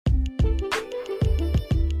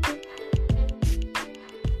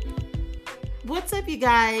What's up, you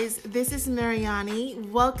guys? This is Mariani.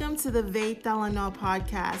 Welcome to the Veit Talano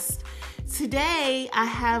podcast. Today, I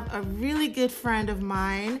have a really good friend of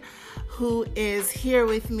mine who is here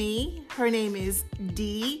with me. Her name is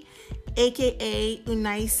Dee, aka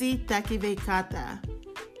Unaisi Takiveikata.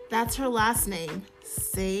 That's her last name.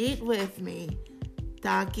 Say it with me.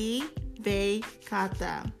 Takiveikata.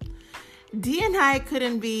 Dee and I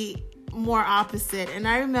couldn't be more opposite. And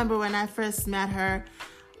I remember when I first met her,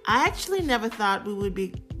 I actually never thought we would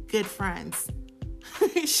be good friends.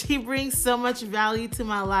 She brings so much value to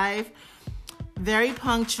my life. Very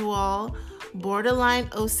punctual, borderline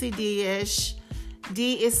OCD-ish.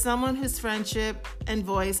 Dee is someone whose friendship and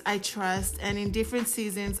voice I trust, and in different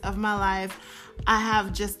seasons of my life, I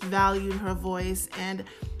have just valued her voice. And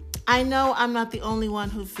I know I'm not the only one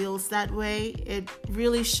who feels that way. It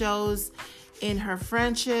really shows in her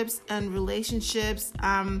friendships and relationships.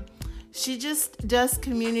 She just does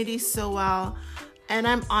community so well, and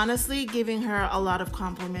I'm honestly giving her a lot of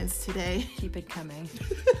compliments today. Keep it coming.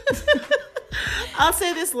 I'll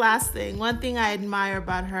say this last thing. One thing I admire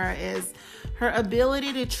about her is her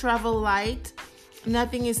ability to travel light.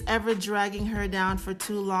 Nothing is ever dragging her down for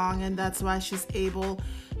too long, and that's why she's able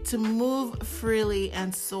to move freely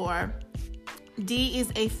and soar. Dee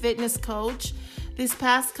is a fitness coach. These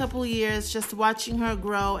past couple years, just watching her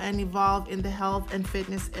grow and evolve in the health and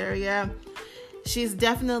fitness area, she's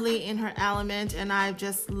definitely in her element, and I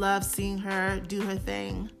just love seeing her do her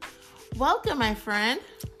thing. Welcome, my friend.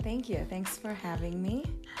 Thank you. Thanks for having me.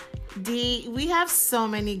 Dee, we have so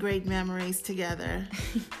many great memories together.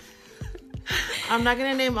 I'm not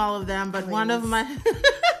going to name all of them, but Please.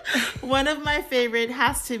 one of my favorite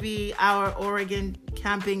has to be our Oregon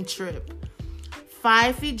camping trip.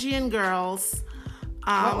 5 Fijian girls.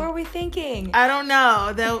 What were we thinking? I don't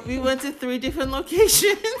know. That we went to 3 different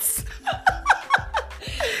locations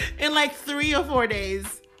in like 3 or 4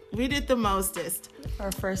 days. We did the mostest. For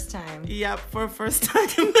our first time. Yep, for first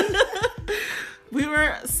time. we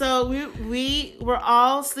were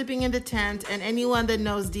all sleeping in the tent, and anyone that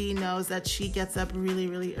knows Dee knows that she gets up really,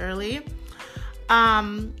 really early.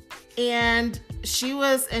 And she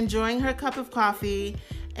was enjoying her cup of coffee,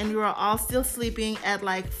 and we were all still sleeping at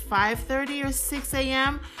like 5:30 or 6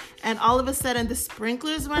 a.m. And all of a sudden the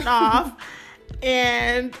sprinklers went off,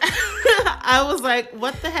 and I was like,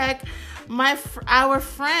 what the heck? Our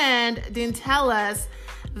friend didn't tell us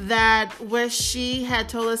that where she had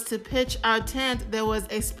told us to pitch our tent, there was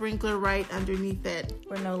a sprinkler right underneath it.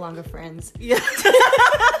 We're no longer friends. Yeah.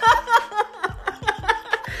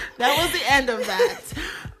 That was the end of that.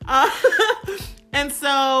 And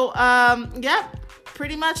so,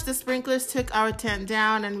 pretty much the sprinklers took our tent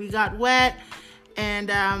down, and we got wet,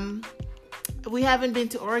 and we haven't been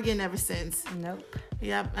to Oregon ever since. Nope.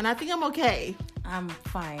 Yep, and I think I'm okay. I'm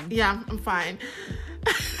fine. Yeah, I'm fine.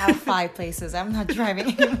 I have 5 places. I'm not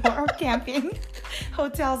driving anymore or camping.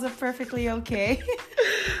 Hotels are perfectly okay.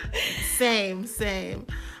 Same.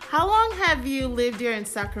 How long have you lived here in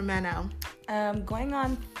Sacramento? Going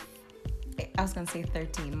on, I was going to say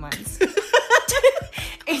 13 months.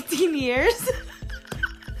 18 years.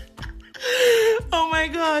 Oh my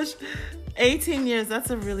gosh. 18 years, that's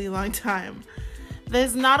a really long time.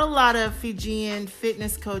 There's not a lot of Fijian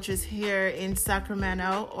fitness coaches here in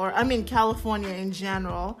Sacramento, or California in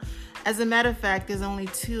general. As a matter of fact, there's only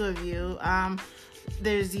 2 of you.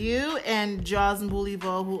 There's you and Jaws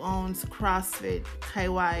Mbulivo, who owns CrossFit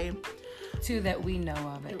Kauai. 2 that we know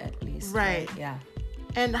of it, at least. Right. Yeah.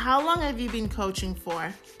 And how long have you been coaching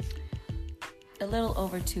for? A little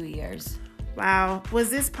over 2 years. Wow. Was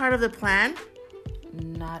this part of the plan?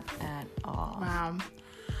 Not at all. Wow.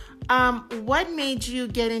 What made you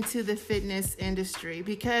get into the fitness industry?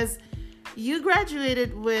 Because you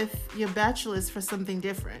graduated with your bachelor's for something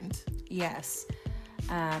different. Yes.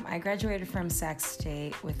 I graduated from Sac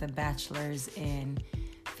State with a bachelor's in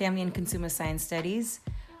Family and Consumer Science Studies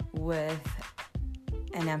with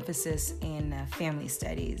an emphasis in family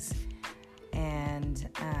studies. And,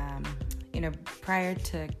 prior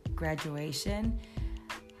to graduation,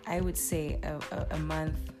 I would say a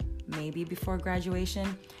month maybe before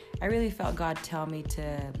graduation, I really felt God tell me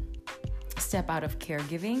to step out of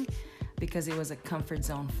caregiving because it was a comfort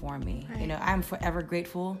zone for me. Right. I'm forever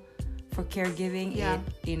grateful for caregiving. Yeah.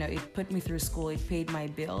 It put me through school. It paid my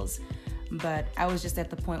bills. But I was just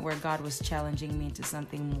at the point where God was challenging me into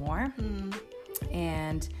something more.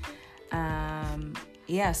 And,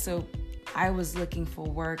 so I was looking for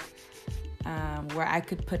work where I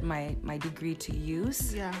could put my degree to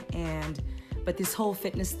use. Yeah. But this whole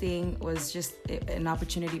fitness thing was just an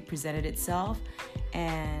opportunity presented itself.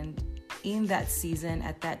 And in that season,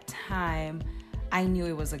 at that time, I knew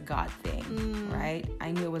it was a God thing, right?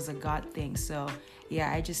 I knew it was a God thing. So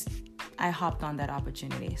yeah, I hopped on that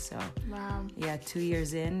opportunity. So wow. Yeah, 2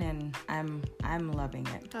 years in, and I'm loving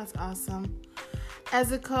it. That's awesome.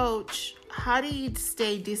 As a coach, how do you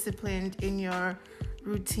stay disciplined in your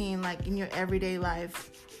routine, like in your everyday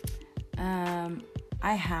life?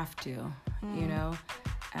 I have to, you know,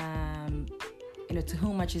 to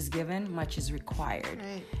whom much is given, much is required.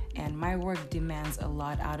 Right. And my work demands a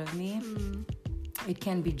lot out of me. It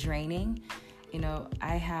can be draining. You know,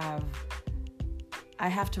 I have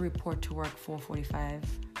to report to work 4:45.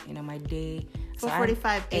 You know, my day.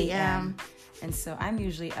 4:45 a.m. And so I'm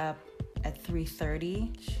usually up at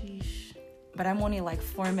 3:30. Sheesh. But I'm only like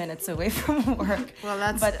 4 minutes away from work. Well,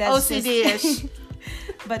 that's OCD-ish.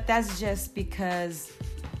 But that's just because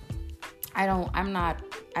I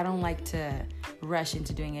don't like to rush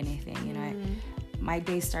into doing anything. You know, my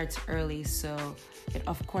day starts early, so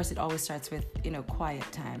of course it always starts with, quiet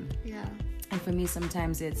time. Yeah. And for me,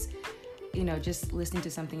 sometimes it's, just listening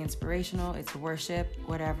to something inspirational. It's worship,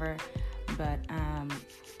 whatever. But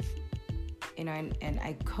and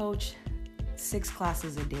I coach 6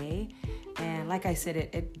 classes a day, and like I said,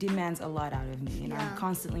 it demands a lot out of me. You know, I'm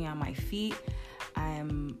constantly on my feet.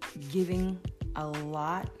 I'm giving a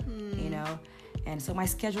lot, and so my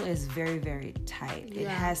schedule is very, very tight. It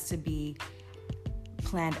has to be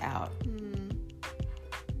planned out.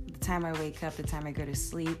 The time I wake up, the time I go to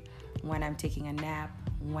sleep, when I'm taking a nap,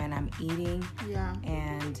 when I'm eating,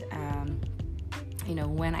 and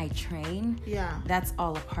when I train. That's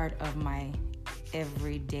all a part of my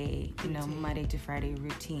everyday, Monday to Friday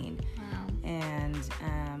routine. Wow. And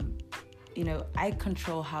I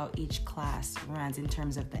control how each class runs in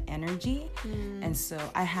terms of the energy. And so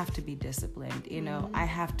I have to be disciplined. I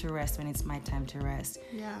have to rest when it's my time to rest.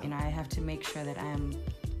 I have to make sure that I'm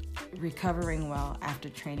recovering well after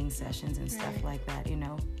training sessions and stuff like that,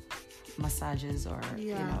 massages or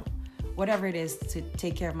whatever it is to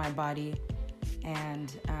take care of my body,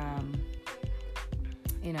 and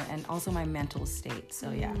and also my mental state. So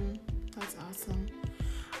that's awesome.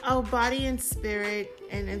 Our body and spirit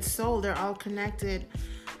and soul, they're all connected.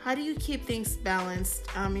 How do you keep things balanced?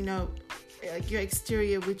 Like your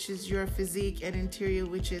exterior, which is your physique, and interior,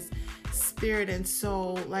 which is spirit and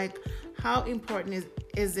soul. Like, how important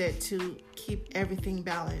is it to keep everything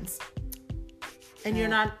balanced? And you're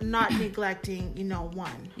not neglecting,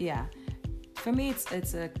 one. Yeah. For me,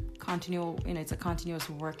 it's a continuous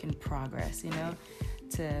work in progress,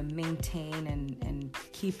 to maintain and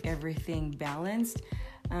keep everything balanced.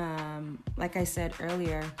 Like I said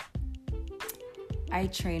earlier, I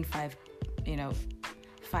train 5,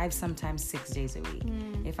 sometimes 6 days a week.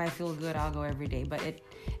 If I feel good, I'll go every day. But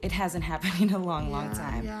it hasn't happened in a long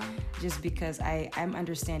time. Just because I'm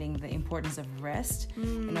understanding the importance of rest.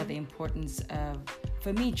 The importance of,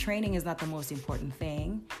 for me, training is not the most important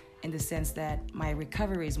thing, in the sense that my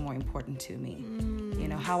recovery is more important to me.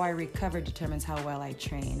 How I recover determines how well I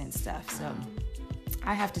train and stuff. So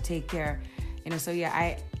I have to take care.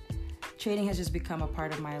 Training has just become a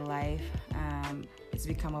part of my life. It's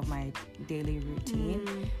become of my daily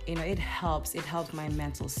routine. It helps my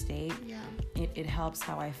mental state. It helps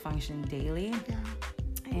how I function daily.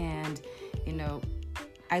 And,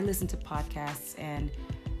 I listen to podcasts and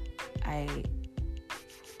I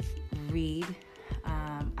read.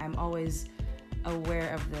 I'm always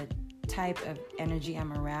aware of the type of energy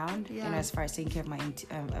I'm around, as far as taking care of my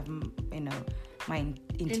my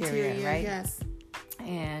interior, right? Yes.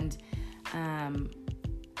 And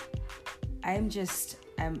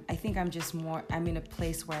I think I'm in a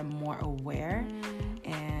place where I'm more aware,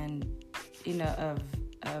 and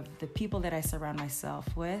of the people that I surround myself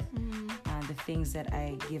with, the things that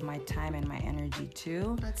I give my time and my energy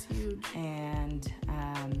to. That's huge.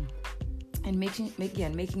 And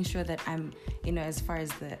making sure that I'm, as far as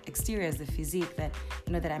the exterior, as the physique, that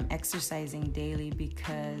that I'm exercising daily,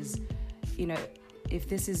 because if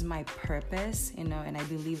this is my purpose, and I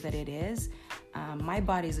believe that it is, my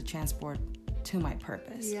body is a transport to my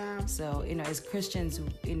purpose. So as Christians,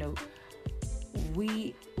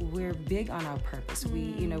 we're big on our purpose.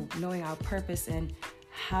 We knowing our purpose and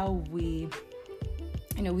how we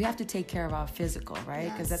we have to take care of our physical,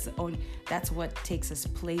 right? Because that's what takes us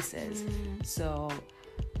places. So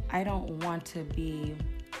I don't want to be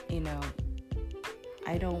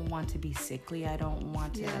sickly. I don't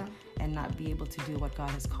want to and not be able to do what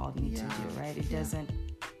God has called me to do, right? It doesn't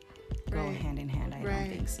go hand in hand, I don't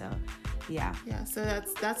think so. So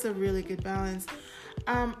that's a really good balance.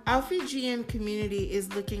 Our Fijian community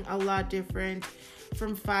is looking a lot different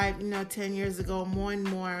from 10 years ago. More and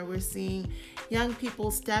more we're seeing young people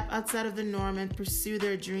step outside of the norm and pursue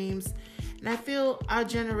their dreams. And I feel our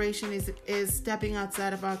generation is stepping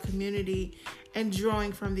outside of our community and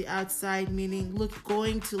drawing from the outside, meaning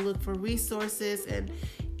going to look for resources and,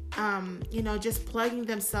 just plugging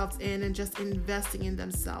themselves in and just investing in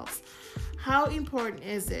themselves. How important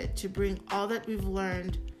is it to bring all that we've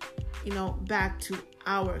learned, back to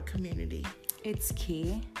our community? It's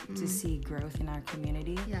key to see growth in our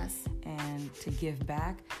community. Yes. And to give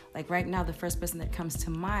back. Like right now, the first person that comes to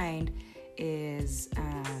mind is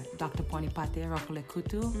Dr. Ponipate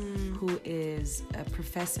Rokolekutu, who is a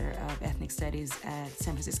professor of ethnic studies at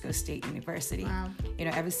San Francisco State University. Wow.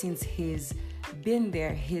 Ever since he's been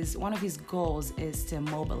there, one of his goals is to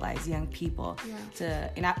mobilize young people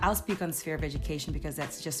I'll speak on sphere of education because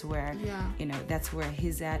that's just where, that's where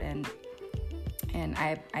he's at, and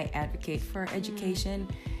I advocate for education,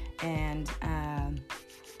 and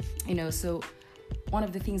so one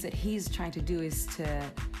of the things that he's trying to do is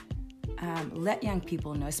to let young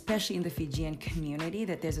people know, especially in the Fijian community,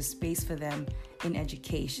 that there's a space for them in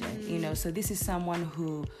education. So this is someone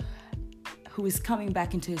who is coming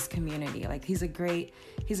back into his community. Like he's a great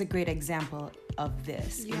example of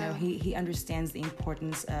this. He understands the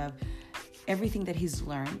importance of everything that he's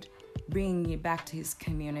learned, bringing it back to his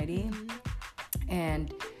community.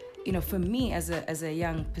 And for me as a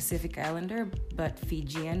young Pacific Islander but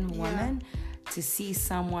Fijian woman, to see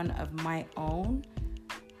someone of my own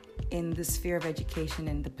in the sphere of education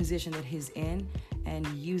and the position that he's in, and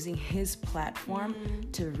using his platform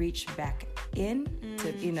to reach back in,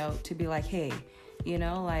 to be like, hey,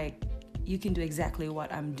 you can do exactly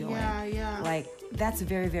what I'm doing. Like that's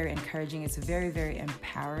very, very encouraging. It's very, very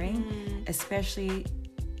empowering, especially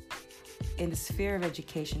in the sphere of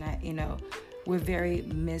education. We're very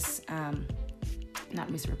not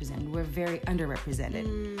misrepresented. We're very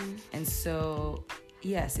underrepresented, and so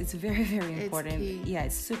yes, it's very, very important.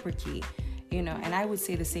 It's super key. And I would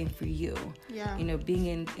say the same for you.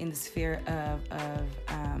 Being in the sphere of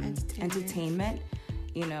entertainment,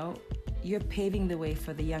 you're paving the way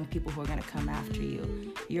for the young people who are going to come after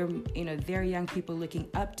you. They're young people looking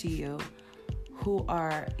up to you, who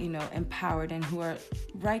are empowered and who are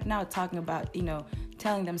right now talking about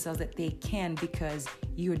telling themselves that they can because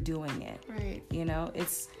you're doing it. Right.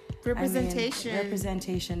 It's representation.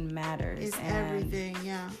 Representation matters. Is everything.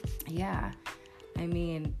 Yeah.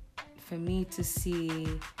 For me to see,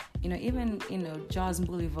 even, Jaws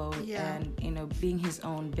Mbulivo and, being his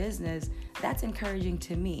own business, that's encouraging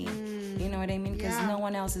to me. You know what I mean? Because no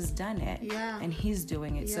one else has done it. And he's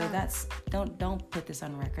doing it. So that's, don't put this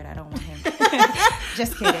on record. I don't want him.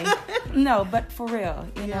 Just kidding. No, but for real,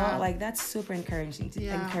 like that's super encouraging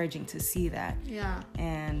to see that.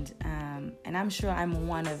 And I'm sure I'm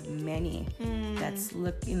one of many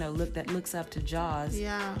that looks up to Jaws.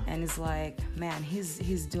 And is like, man,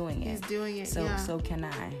 he's doing it. He's doing it. So can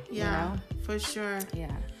I. For sure.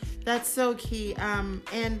 Yeah. That's so key.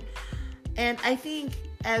 And I think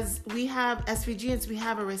as Fijians, we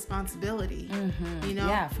have a responsibility.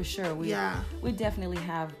 Yeah, for sure. We definitely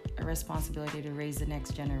have a responsibility to raise the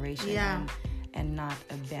next generation. And not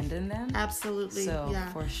abandon them. Absolutely. So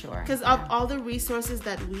for sure. Because of all the resources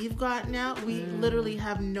that we've got now, we literally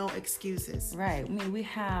have no excuses. Right. We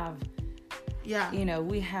have.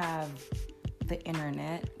 We have the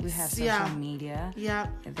internet. We have social media.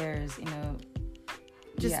 There's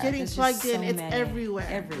just getting plugged in. It's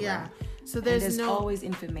everywhere. So there's always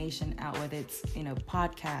information out, whether it's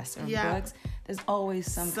podcasts or books. There's always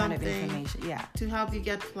something kind of information. To help you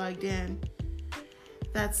get plugged in.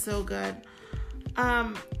 That's so good.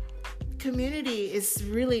 Community is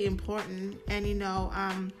really important, and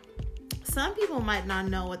some people might not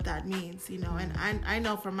know what that means, and I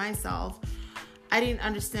know for myself, I didn't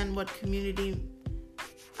understand what community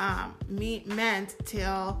meant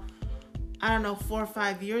till 4 or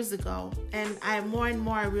 5 years ago, and more and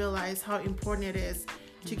more I realized how important it is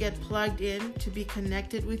to get plugged in, to be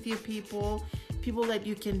connected with your people that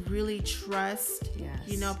you can really trust.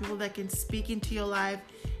 People that can speak into your life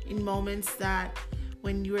in moments that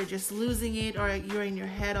when you are just losing it or you're in your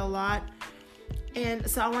head a lot. And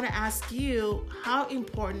so I want to ask you, how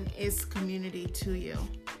important is community to you?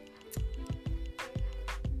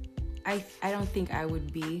 I don't think I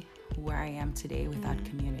would be where I am today without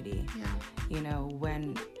community.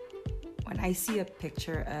 When I see a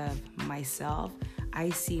picture of myself, I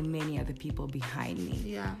see many other people behind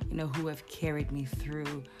me, who have carried me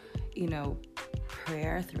through,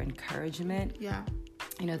 prayer, through encouragement.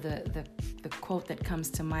 The quote that comes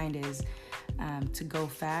to mind is, to go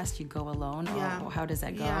fast, you go alone. Or how does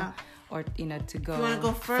that go? Or, to go, if you want to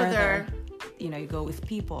go further, you go with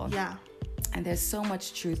people. And there's so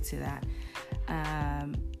much truth to that.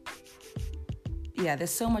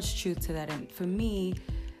 there's so much truth to that. And for me,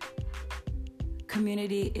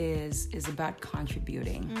 community is about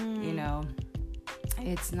contributing. You know,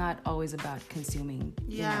 it's not always about consuming.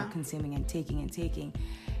 You know, consuming and taking,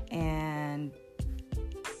 and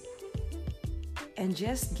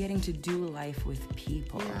just getting to do life with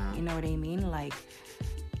people. You know what I mean? Like,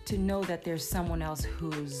 to know that there's someone else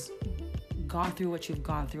who's gone through what you've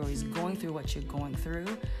gone through, or is going through what you're going through.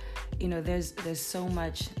 You know, there's so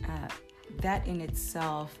much that in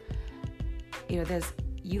itself. You know,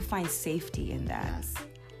 you find safety in that. Yes.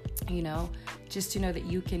 You know, just to know that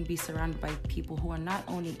you can be surrounded by people who are not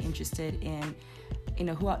only interested in, you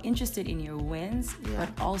know, who are interested in your wins, but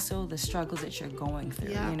also the struggles that you're going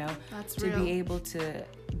through. You know, that's to real. be able to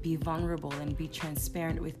be vulnerable and be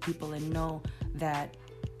transparent with people and know that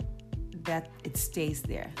it stays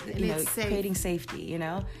there. And you know, it's safe. Creating safety. You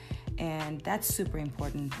know, and that's super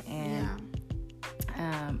important. And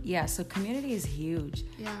so community is huge.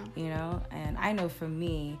 You know, and I know for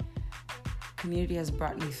me, community has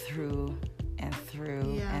brought me through and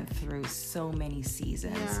through so many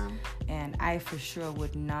seasons. And I for sure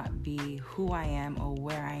would not be who I am or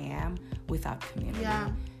where I am without community.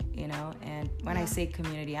 You know, and when I say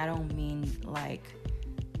community, I don't mean like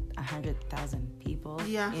 100,000 people.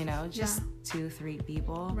 You know, just 2-3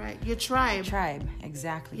 people. Right. Your tribe.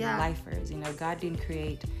 Exactly. Your lifers. You know, God didn't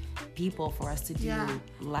create people for us to do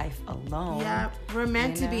life alone. We're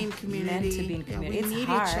meant to be in community. We it's need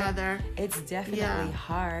hard. Each other. It's definitely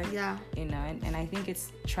hard. You know, and I think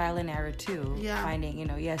it's trial and error too. Finding, you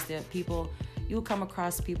know, yes, there are people, you'll come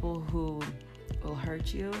across people who will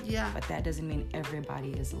hurt you. But that doesn't mean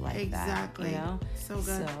everybody is like that. You know? So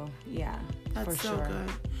good. So, that's for so sure. good.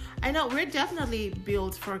 I know we're definitely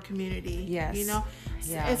built for community. You know,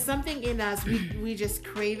 it's something in us. We just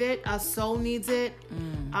crave it. Our soul needs it.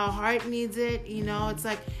 Our heart needs it. You know, it's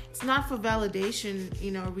like, it's not for validation,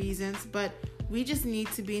 you know, reasons, but we just need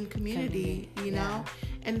to be in community. You know,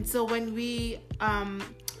 and so when we are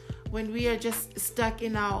just stuck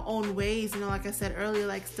in our own ways, you know, like I said earlier,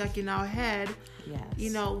 like stuck in our head, you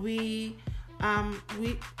know, we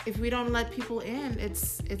if we don't let people in,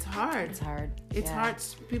 it's hard. It's hard.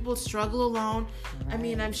 People struggle alone. I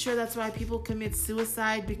mean, I'm sure that's why people commit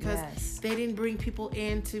suicide, because they didn't bring people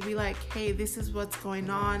in to be like, hey, this is what's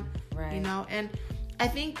going on. You know, and I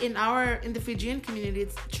think in the Fijian community,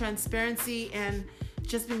 it's transparency and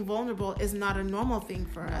just being vulnerable is not a normal thing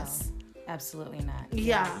for us. Absolutely not.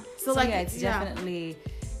 So like, it's definitely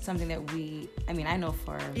something that I know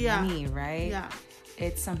for me, right?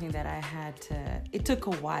 It's something that I had to, it took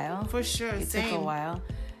a while. For sure. It took a while.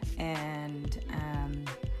 And,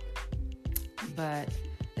 but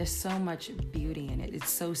there's so much beauty in it. It's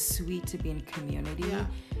so sweet to be in community,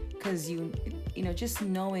 because you know, just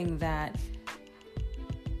knowing that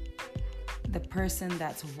the person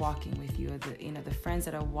that's walking with you, or the friends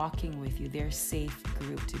that are walking with you, they're a safe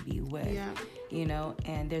group to be with. You know,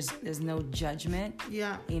 and there's no judgment.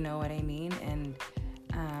 You know what I mean? And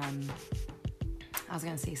I was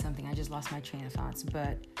gonna say something. I just lost my train of thoughts,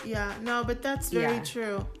 but but that's very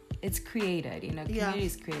true. It's created, you know. Community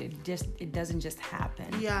is created. It doesn't just happen.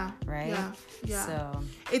 Right. So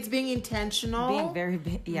it's being intentional. Being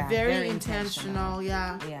very intentional.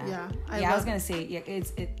 I was gonna say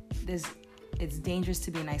it's dangerous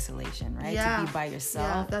to be in isolation, right? To be by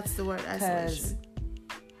yourself. That's the word, isolation.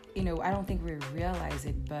 You know, I don't think we realize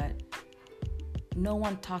it, but no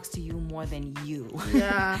one talks to you more than you.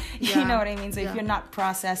 You know what I mean? So if you're not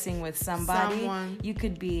processing with somebody, you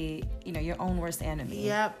could be, you know, your own worst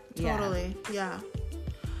enemy. Totally.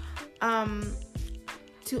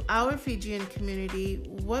 To our Fijian community,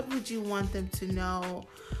 what would you want them to know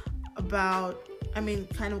about,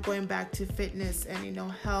 kind of going back to fitness and, you know,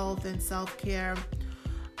 health and self-care?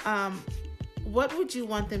 What would you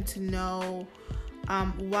want them to know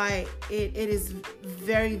why it is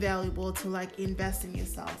very valuable to like invest in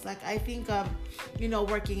yourself? Like, I think of, you know,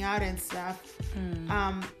 working out and stuff.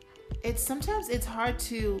 Sometimes it's hard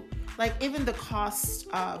to, like, even the cost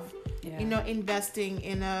of, you know, investing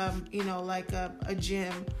in a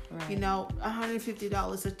gym, you know,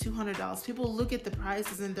 $150 or $200. People look at the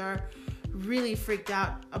prices and they're really freaked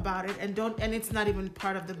out about it and it's not even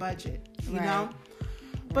part of the budget, you know?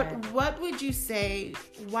 But what would you say,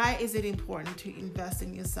 why is it important to invest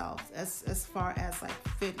in yourself as far as like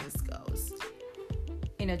fitness goes?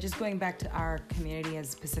 You know, just going back to our community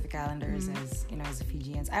as Pacific Islanders, as, you know, as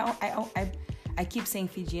Fijians, I keep saying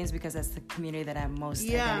Fijians because that's the community that I most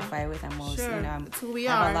identify with. I'm most, you know, that's who we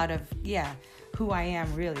have are. a lot of, who I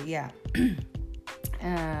am really,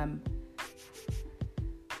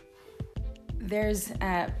 there's,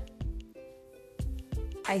 I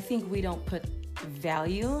think we don't put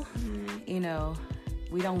value, you know,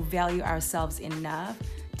 we don't value ourselves enough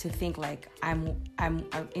to think like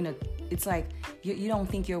it's like you don't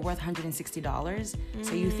think you're worth $160,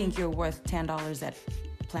 so you think you're worth $10 at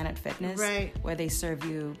Planet Fitness, right, where they serve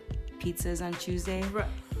you pizzas on Tuesday, right.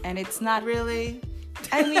 And it's not really.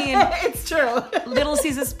 I mean, it's true. Little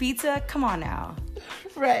Caesar's Pizza, come on now,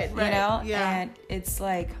 right, you know, yeah. And it's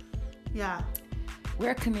like, yeah,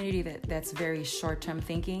 we're a community that's very short-term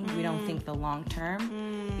thinking. We don't think the long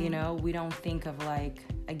term. You know, we don't think of, like,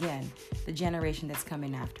 again, the generation that's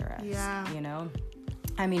coming after us. Yeah. You know,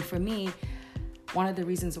 I mean, for me, one of the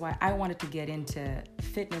reasons why I wanted to get into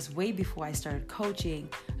fitness way before I started coaching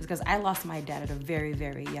was because I lost my dad at a very,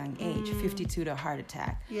 very young age, 52, to a heart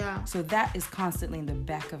attack. Yeah. So that is constantly in the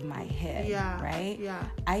back of my head. Yeah. Right? Yeah.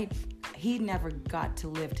 He never got to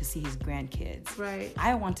live to see his grandkids. Right.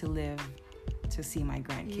 I want to live to see my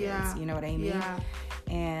grandkids. Yeah. You know what I mean? Yeah.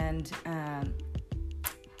 And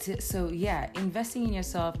investing in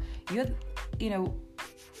yourself,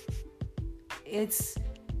 it's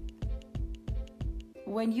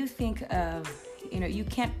when you think of, you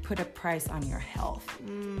can't put a price on your health.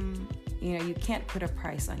 You can't put a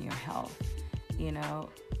price on your health.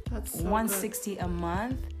 That's so $160 a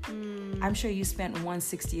month. I'm sure you spent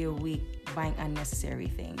 $160 a week buying unnecessary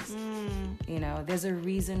things. There's a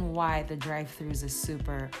reason why the drive-thrus is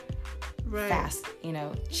super fast,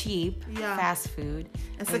 cheap, fast food.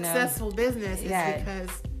 A successful business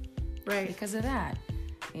is because of that.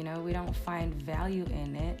 We don't find value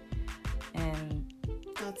in it. And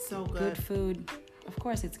that's so good. Good food, of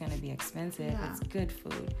course it's going to be expensive. It's good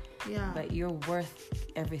food. Yeah. But you're worth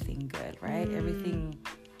everything good, right? Everything.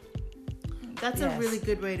 That's a really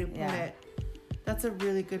good way to put it. That's a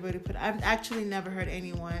really good way to put it. I've actually never heard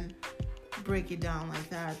anyone break it down like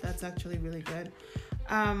that. That's actually really good.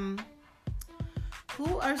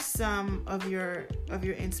 Who are some of your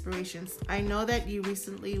inspirations? I know that you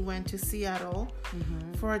recently went to Seattle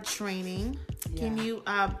for a training. Yeah. Can you?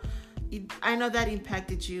 I know that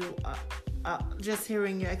impacted you. Just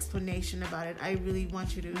hearing your explanation about it, I really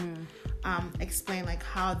want you to explain like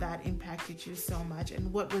how that impacted you so much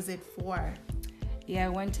and what was it for? Yeah, I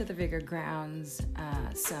went to the Vigor Grounds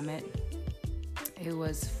Summit. It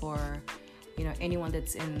was for anyone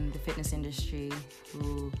that's in the fitness industry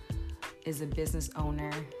who is a business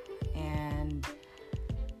owner, and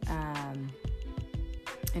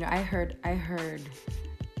I heard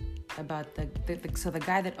about the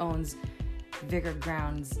guy that owns Vigor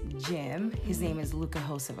Grounds Gym. His name is Luka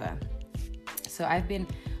Hoseva. So I've been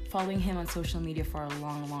following him on social media for a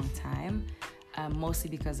long, long time, mostly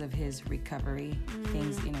because of his recovery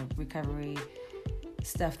things, recovery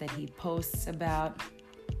stuff that he posts about.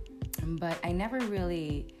 But I never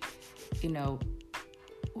really,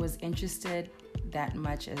 was interested that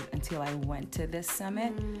much until I went to this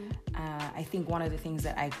summit. I think one of the things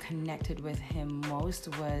that I connected with him most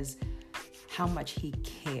was how much he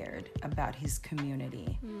cared about his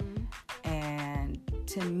community. And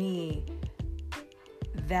to me,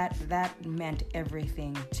 that meant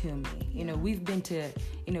everything to me. We've been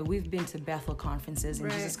to Bethel conferences and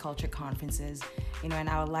Jesus Culture conferences, and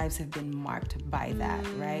our lives have been marked by that,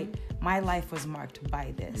 right? My life was marked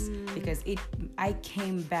by this because I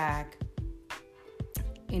came back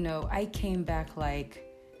like,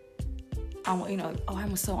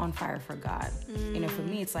 I'm so on fire for God. For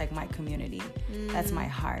me, it's like my community. That's my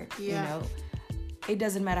heart. It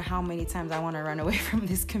doesn't matter how many times I want to run away from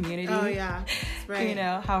this community. Oh yeah, right.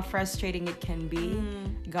 How frustrating it can be.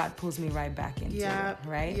 God pulls me right back into it,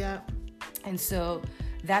 right? Yeah. And so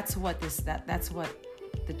that's what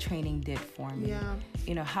the training did for me.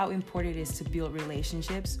 Yeah. How important it is to build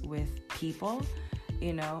relationships with people.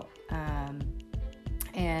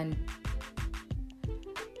 And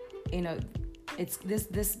it's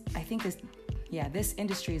this I think this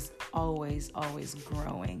industry is always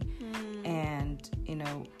growing. And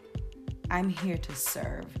I'm here to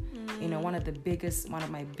serve. One of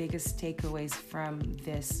my biggest takeaways from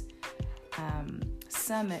this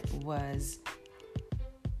summit was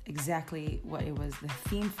exactly what it was. The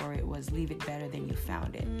theme for it was leave it better than you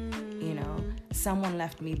found it. Someone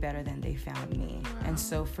left me better than they found me. Wow. And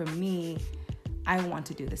so for me, I want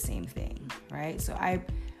to do the same thing, right? So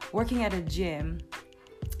working at a gym,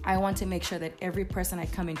 I want to make sure that every person I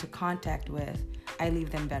come into contact with, I leave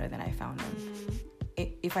them better than I found them.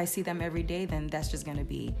 If I see them every day, then that's just going to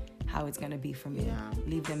be how it's going to be for me. Yeah.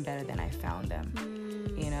 Leave them better than I found them,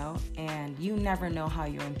 and you never know how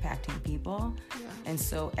you're impacting people. Yeah. And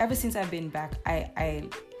so ever since I've been back,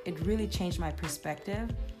 it really changed my perspective.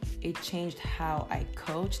 It changed how I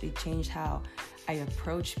coached. It changed how I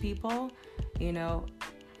approach people.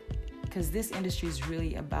 because this industry is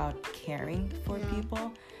really about caring for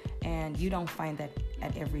people, and you don't find that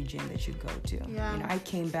at every gym that you go to. I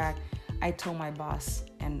came back, I told my boss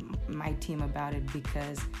and my team about it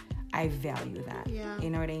because I value that. You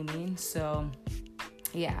know what I mean? So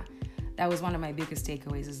that was one of my biggest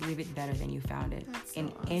takeaways, is leave it better than you found it.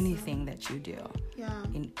 Anything that you do.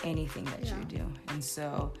 In anything that you do. And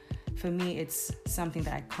so for me, it's something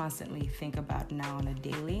that I constantly think about now on a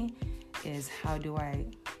daily, is how do I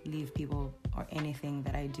leave people or anything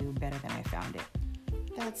that I do better than I found it.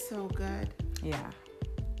 That's so good. Yeah.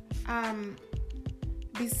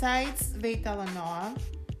 Besides Veitalanoa,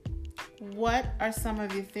 what are some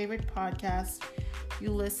of your favorite podcasts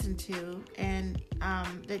you listen to and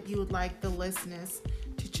that you would like the listeners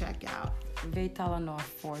to check out? Veitalanoa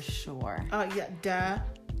for sure. Oh, yeah, duh.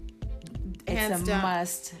 It's a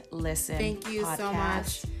must listen. Thank you podcast. so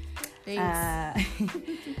much. Thanks.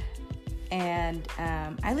 And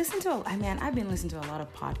I listen to, I've been listening to a lot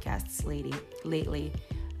of podcasts lately.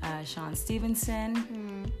 Sean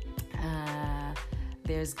Stevenson.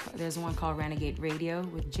 There's one called Renegade Radio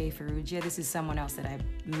with Jay Ferrugia. This is someone else that I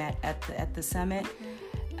met at the summit.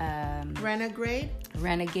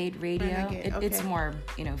 Renegade Radio. Okay. It's more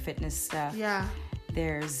fitness stuff. Yeah.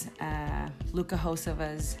 There's Luca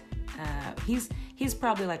Hosova's. He's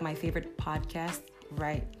probably like my favorite podcast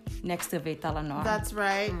right next to Veitalanoa. That's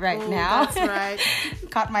right. Right now. That's right.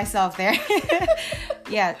 Caught myself there.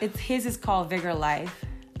 Yeah, his is called Vigor Life.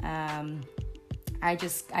 I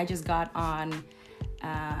just got on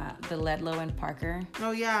the Ledlow and Parker.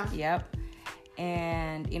 Oh yeah. Yep.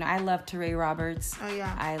 And I love Teray Roberts. Oh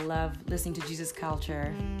yeah. I love listening to Jesus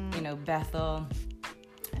Culture. Bethel.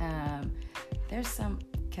 There's some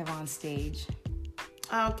Kevon Stage.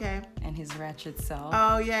 Oh, okay. And his Wretched Self.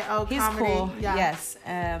 Oh yeah. Oh, he's comedy. Cool. Yeah. Yes.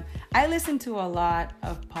 I listen to a lot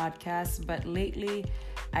of podcasts, but lately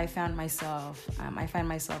I find myself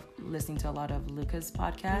listening to a lot of Luca's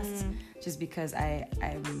podcasts, just because I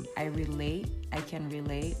relate. I can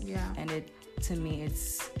relate. Yeah. And to me it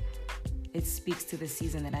speaks to the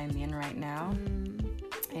season that I'm in right now.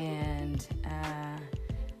 And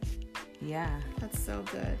that's so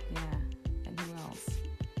good. Yeah. And who else?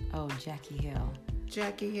 Oh, Jackie Hill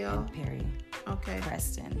and Perry. Okay.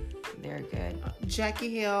 Preston, they're good. Jackie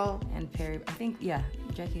Hill and Perry. I think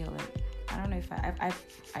Jackie Hill. I don't know if I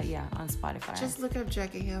on Spotify. Just look up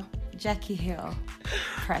Jackie Hill. Jackie Hill,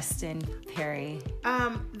 Preston, Perry.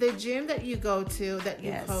 The gym that you go to, that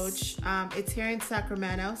you coach, it's here in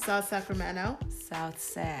Sacramento, South Sacramento. South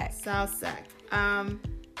Sac.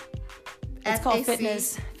 It's called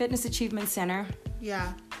Fitness Achievement Center.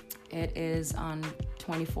 Yeah. It is on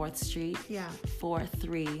 24th Street. Yeah.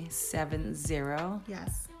 4370.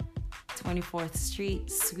 Yes. 24th Street,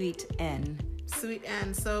 Suite N. Suite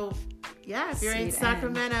N. So, yeah, if you're in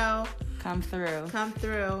Sacramento, come through.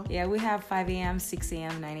 Yeah, we have 5 a.m., 6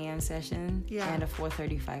 a.m., 9 a.m. session. Yeah. And a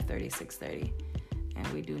 4:30, 5:30, 6:30. And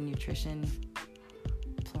we do nutrition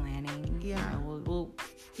planning. Yeah.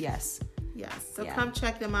 Yes. So come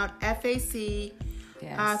check them out. FAC,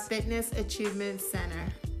 Fitness Achievement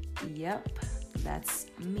Center. Yep. That's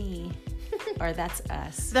me. Or that's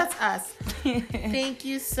us. That's us. Thank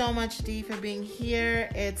you so much, Dee, for being here.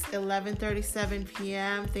 It's 11:37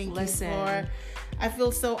 p.m. Thank you for... I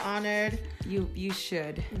feel so honored. You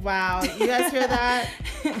should. Wow. You guys hear that?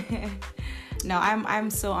 No,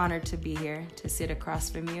 I'm so honored to be here, to sit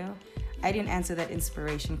across from you. I didn't answer that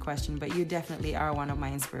inspiration question, but you definitely are one of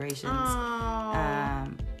my inspirations. Oh.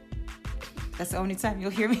 That's the only time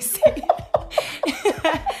you'll hear me say it.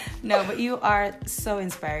 No, but you are so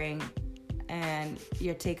inspiring, and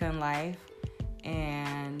your take on life,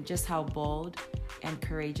 and just how bold and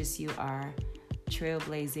courageous you are,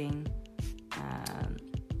 trailblazing.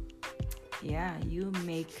 You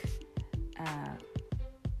make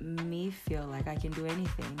me feel like I can do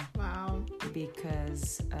anything. Wow.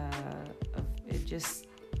 Because of it, just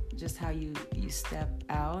how you step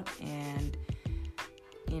out and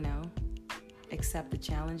accept the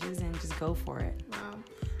challenges and just go for it. Wow.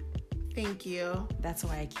 Thank you. That's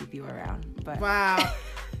why I keep you around. But wow.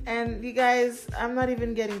 And you guys, I'm not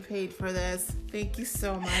even getting paid for this. Thank you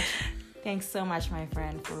so much. Thanks so much, my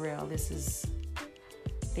friend. For real.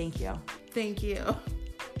 Thank you. Thank you.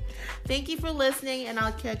 Thank you for listening, and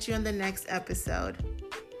I'll catch you on the next episode.